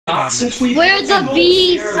Where's the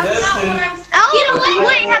beast? Oh, you know what?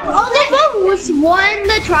 Wait, have all of us won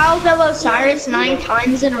the Trials of Osiris 9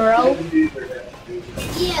 times in a row?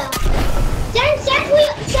 Yeah. Since we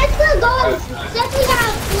have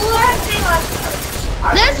 4.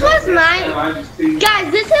 This was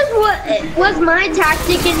guys. This is what was my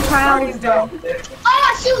tactic in Trials. Oh,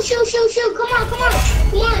 shoot! Come on.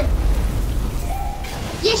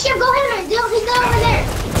 Yeah, sure. Go ahead. He's over there.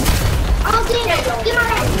 Oh, damn! Get on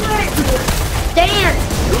right. Dance.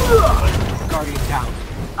 Guardian down.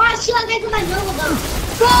 Oh, shoot! I gotta get my noble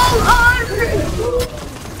Go on.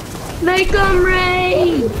 Make them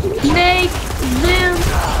rain. Make them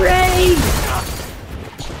rain.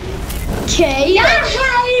 Okay.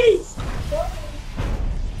 Nice!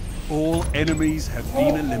 All enemies have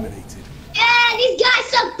been eliminated. Yeah, these guys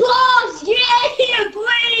suck balls! Yeah,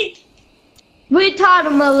 please! We taught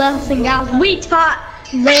them a lesson, guys. We taught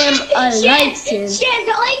them a lesson. Shit,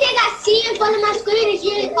 the only thing I see in front of my screen is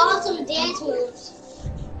really awesome dance moves.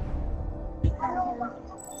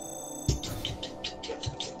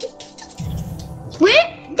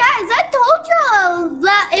 Guys, I told you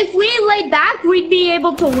that if we laid back, we'd be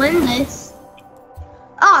able to win this.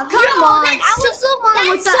 Oh, come on. I was the one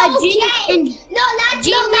with the gay.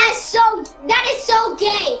 That is so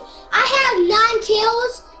gay. I have 9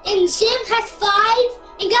 kills and Sim has 5.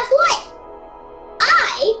 And guess what?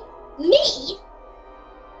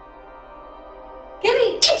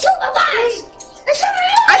 It's supervised.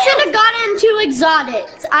 I should have gotten 2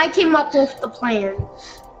 exotics. I came up with the plan.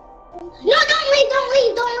 No, don't leave.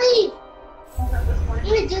 I'm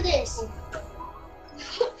gonna do this.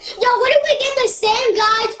 Yo, what if we get the same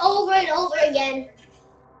guys over and over again?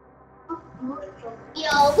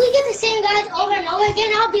 Yo, if we get the same guys over and over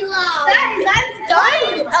again, I'll be loud. Guys, I've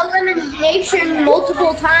done elimination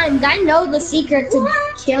multiple times. I know the secret to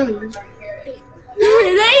killing.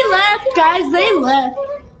 They left, guys. They left.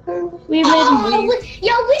 We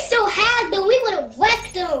we still had them. We would have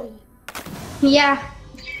wrecked them. Yeah.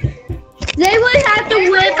 They would have to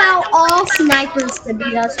whip out all snipers to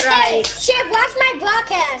beat us, right? Hey, Chef, watch my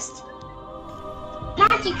broadcast.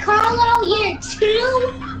 Monte Carlo year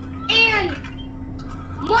 2 and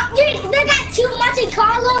they got 2 Monte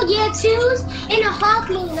Carlo year 2s and a Hawk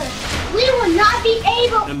Moon. We will not be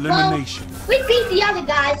able. Elimination. Well, we beat the other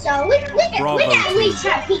guys, so we can at least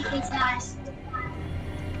try to beat these guys.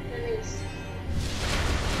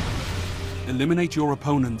 Eliminate your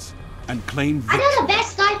opponents and claim victory. I know the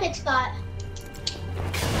best sniping spot.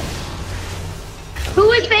 Who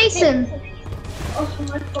we facing?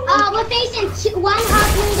 We're facing 1 Hawk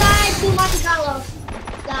Moon guy, 2 Monte Carlo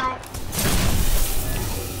guy.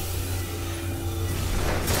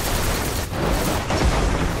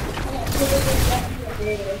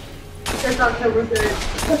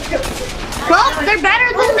 Well, they're better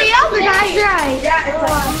than the other guys, right?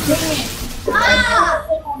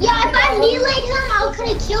 Yeah, if I meleeed him, I could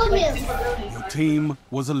have killed him. Your team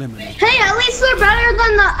was eliminated. Hey, at least they're better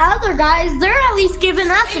than the other guys. They're at least giving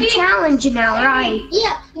us a challenge now, right?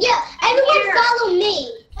 Yeah. Everyone follow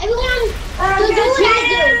me. Everyone do what I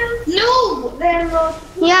do. No.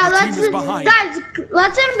 Yeah, Your guys,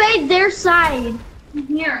 let's invade their side.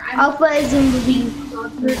 Here, Alpha is in the lead.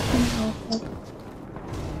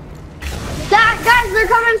 Guys, they're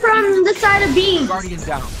coming from the side of B. Guardian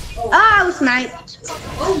down. Oh, I was sniped.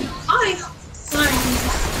 Oh, hi.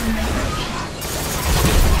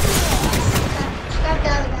 Grab the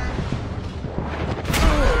other guy.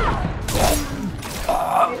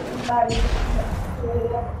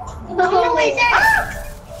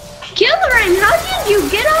 Killerin, how did you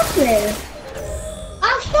get up there?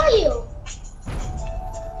 I'll show you.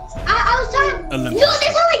 I was trying. Eliminate. No,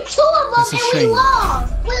 there's only 2 of That's them, a and we shame.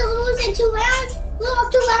 lost. We was in 2 rounds. We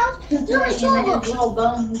lost 2 rounds. There's only 2 of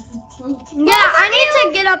them. Yeah, I need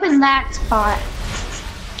to get up in that spot.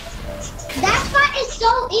 That spot is so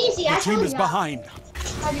easy. Your I team told is you behind.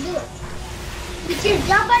 how to do it. You just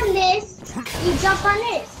jump on this. You jump on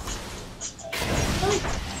this.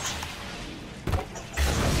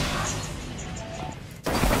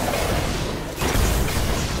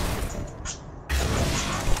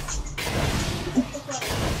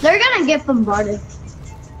 They're gonna get bombarded.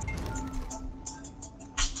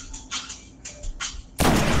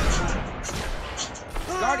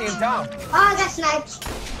 Guardian down. Oh, I got sniped.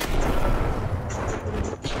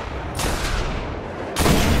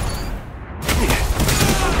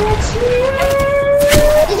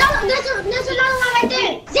 There's another one right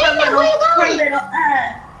there. Xavier, where you going?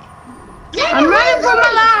 I'm running for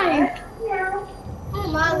my life. Oh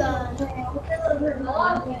my god.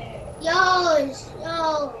 Yo.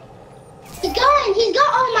 He's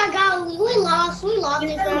gone. Oh my god. We lost this round.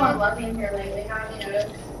 more loving here lately, haven't you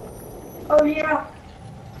noticed? Oh yeah.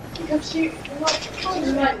 Come shoot. What? Take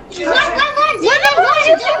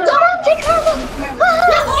Carlo.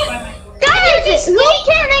 Guys, we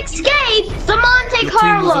can't escape. Someone take Your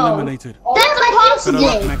team was Carlo. eliminated. That's Better luck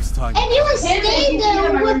impossible. next time. If you would stay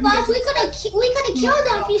there with us, we could have killed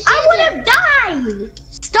them if you stayed I would there. have died.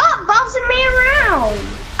 Stop bossing me around.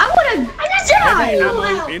 I would have Heavy died.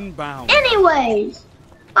 ammo inbound. Anyways,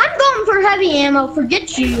 I'm going for heavy ammo.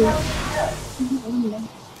 Forget you.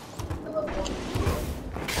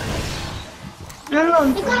 I'm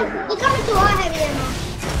going We for got to our heavy ammo.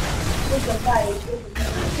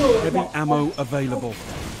 Heavy ammo available.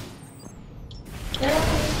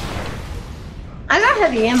 I got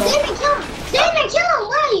heavy ammo. Damon, kill him! Damon, kill him!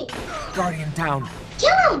 Where are you? Guardian down.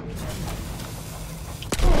 Kill him!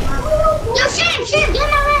 Yo, Sam, get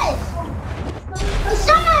my red!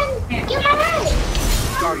 Son, get my red!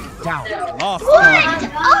 Guardian down. Last What?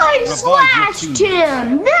 guardian. I Revive slashed your team.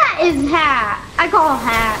 him. That is hack. I call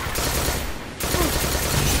hack.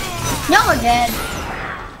 Y'all are dead.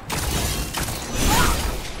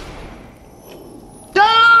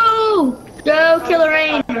 Go! Go, Killer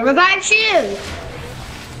Rain. Revive Shiv.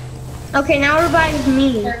 Okay, now revive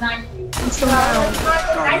me. I'm still down.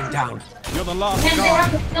 Guardian down. You're the last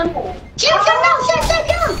guard. Kill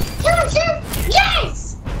him! Kill him, Sam!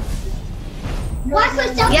 Yes! Watch for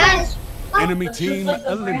stuff. Yes. Enemy team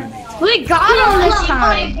eliminated. We got him this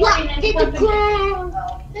time. Hit the ground!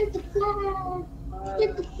 Hit the ground!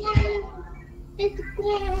 Hit the ground! Hit the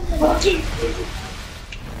ground!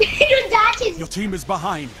 You dodged his... Your team is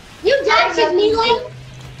behind. You dodged his melee?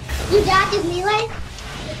 You dodged his melee?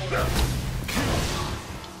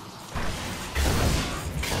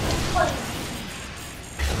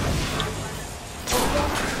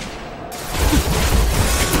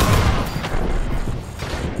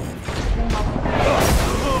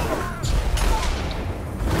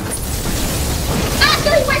 Ah, do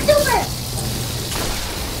it, went super!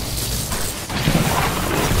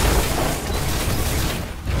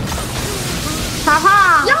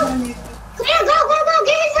 Haha. Yo! Come here, go!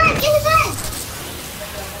 Get his head! Get his head!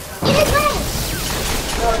 Get his head!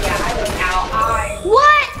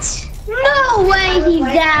 What? No way he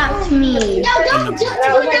zapped me. No, do not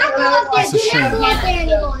go up there. It's a Do not shame. go up there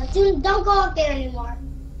anymore. Don't go up there anymore.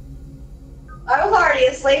 I was already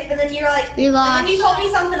asleep, and then you were like, We and lost. then you told me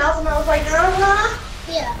something else, and I was like,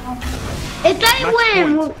 Yeah. If they Match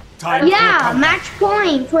win, point. Time yeah, for a match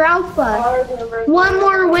point for Alpha. One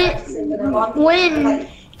more win.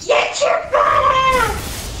 get your butt!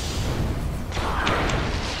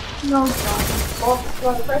 No.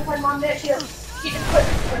 Well, the first time Mom did it, she just put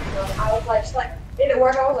it. I was like, did it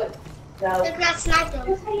work? I was like, no. Look at that sniper.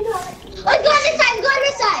 That's how you know it. Let's go on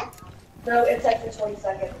this side. No, it's like for 20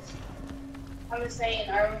 seconds. I'm just saying,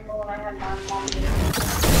 I remember when I had my mom do it.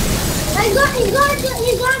 He's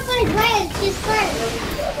going for his legs, his friend.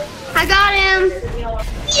 I got him.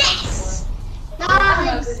 Yes!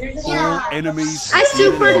 Nice. All Yeah. enemies. I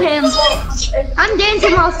supered him. I'm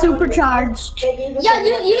dancing while supercharged. Yo,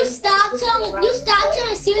 you stopped him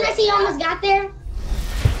as soon as he almost got there.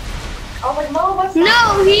 I was like, Mom, what's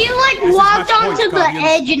No, he like This is walked match point, onto the Guardians.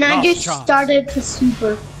 edge and I Last just chance. started to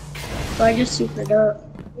super. So I just supered up.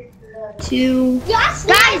 Two. Yes,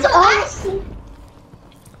 Guys, all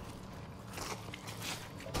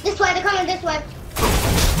this way, they're coming this way.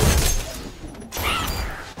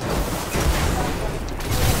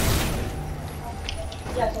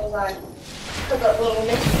 Yeah, so was I. Took a little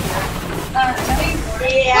bit.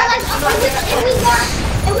 Yeah, like,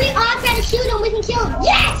 if we all try to shoot him, we can kill him.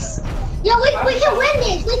 Yes! Yo, we can win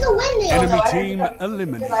this. We can win this. Enemy team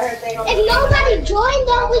eliminated. If nobody joined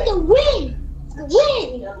them, we can win.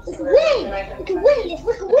 We can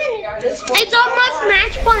win this. It's almost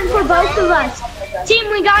match point for both of us. Team,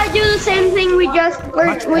 we gotta do the same thing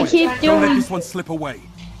Match we point. keep Don't let doing. this one slip away.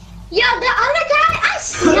 Yo, the other guy, I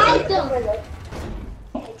sniped him.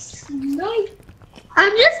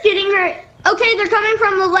 I'm just getting her. Okay, they're coming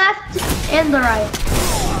from the left and the right.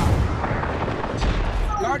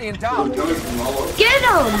 Guardian down. Get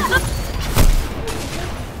them!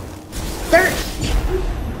 They're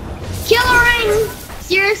Killer Rain.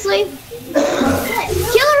 Seriously,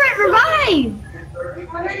 Killer Rain, revive!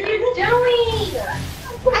 What are you doing?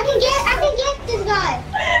 I can get this guy.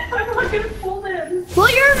 I'm not gonna pull him. Well,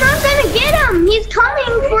 you're not gonna get him. He's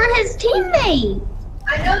coming for his teammate.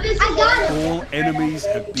 I know this. I got him. All enemies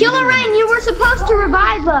have been Killer Rain, eliminated. you were supposed to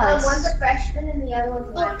revive One's us. a freshman and the other one's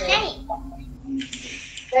a junior. Okay.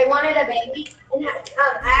 They wanted a baby, and I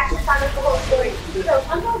actually found out the whole story. So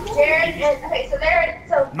Jared and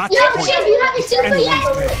so Match Yo, point. Chip, you have a super Enemies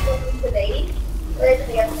yet? dead. the baby. They're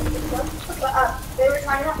together and stuff. But they were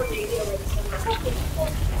trying to have a baby over the summer.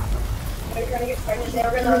 They were trying to get pregnant. They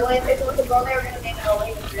were gonna, if it was a girl, they were gonna name it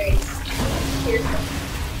Olivia Grace. Here's them.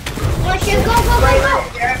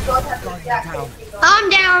 Go. I'm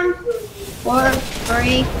down. 4, 3,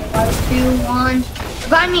 2, 1.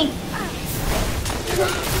 Revive me.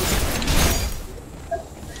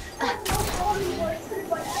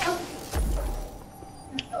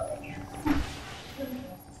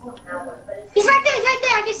 He's right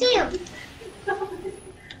there, I can see him.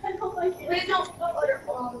 I don't like it. Wait, don't let her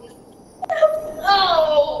fall on me.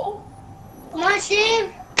 Oh! Come on,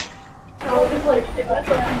 Steve.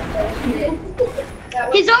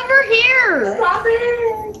 He's over here. Stop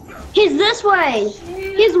it! He's this way.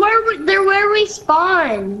 He's they're where we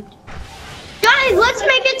spawn. Guys, let's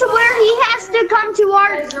make it to where he has to come to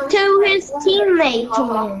his teammate to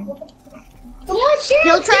win. Come on, Steve.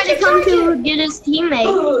 He'll try to come to get his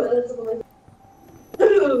teammate.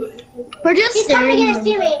 We're just He's coming to staring.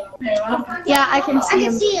 get his teammate. Yeah, I can I see can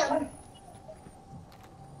him. see him.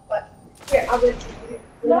 Here, I'll do.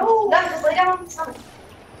 No, just lay down on the stomach.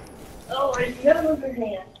 Oh, you gotta move your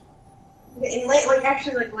hand. Okay, and lay,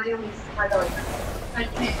 actually, lay on my belly. I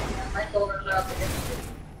can't. My shoulders are up against it.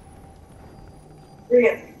 Here you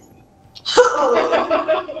go.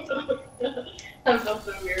 I'm so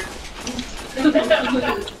weird.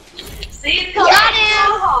 See? Got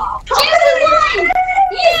him!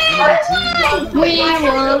 We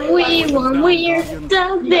won, we're the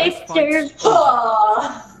victors.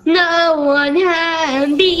 No one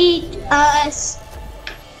can beat us.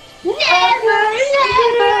 Never,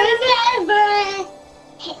 never.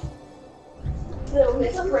 Little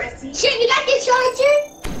Miss Prissy. Shit, you got this charger?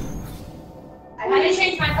 I didn't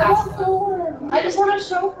change my password. I just want to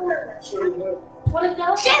show her. What is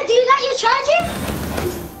that? Shit, do you got your charger?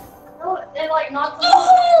 No, and not the.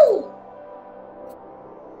 Oh!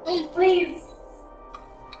 Please.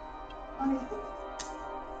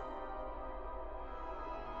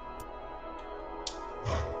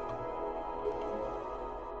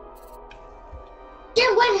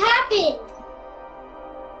 Shit, what happened?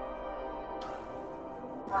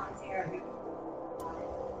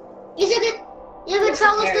 Is it your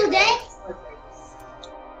controller still dead?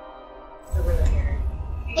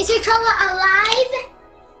 Is your controller alive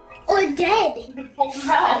or dead?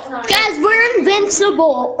 Guys, we're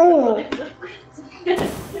invincible. Oh.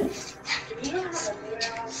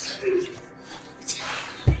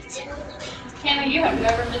 Hannah, you have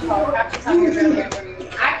never missed all practice on your video.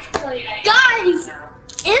 Actually, Guys,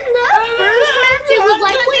 in the first match, it was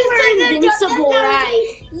like we were invincible, right?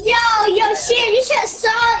 Yo, shit, you should have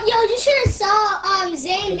saw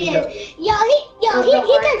Zane there.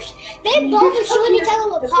 They both were shooting each other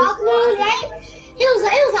with parkour, right? It was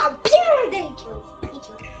a pew, then he killed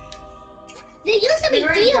him. There used to be 3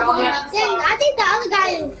 of them, then I think the other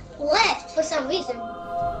guy left for some reason.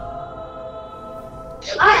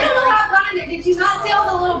 I don't know how I got in there. Did you not see all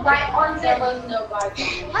the little bright ones? There was no bright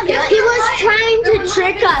ones. He was trying to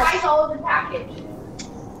trick us. Bright all over the package.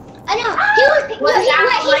 I know. Where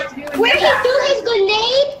he threw his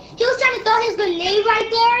grenade, he was trying to throw his grenade right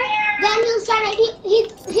there. Then he was trying to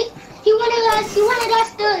he wanted us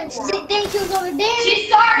to think he was over there. She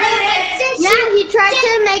started it. Yeah, he tried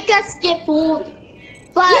to make us get fooled.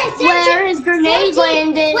 But where his grenade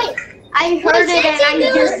landed, I heard it and I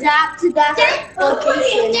just zapped to that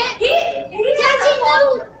location.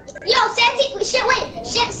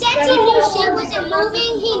 Santi knew shit wasn't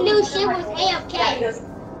moving. He knew shit was AFK.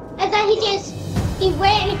 And then he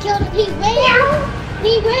ran and killed him. He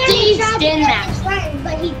ran and tried to kill his friend,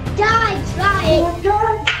 but he died trying.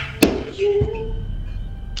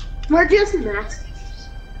 We're just masters.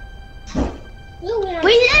 We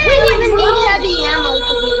didn't even need heavy ammo.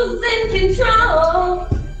 Losing control.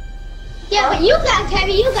 Yeah, but you got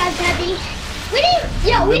heavy. We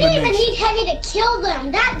didn't even need heavy to kill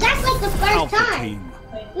them. That's like the first Alpha time. team.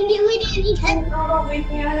 We didn't need heavy.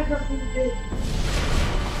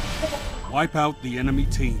 Wipe out the enemy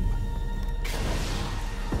team.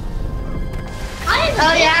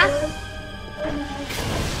 Oh yeah?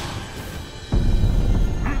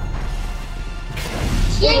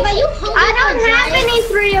 Yeah, but you I don't have any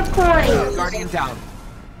 3 of coins. Guardian down.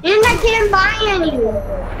 And I can't buy any.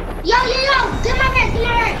 Yo, come on,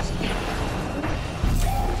 guys,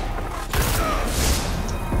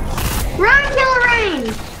 Run, Killer Rain.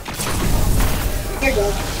 Here you go.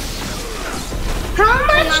 How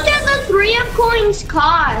much did the 3 of coins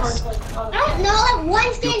cost? I don't know, like one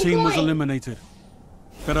Your thing team was point. eliminated.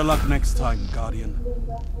 Better luck next time, Guardian.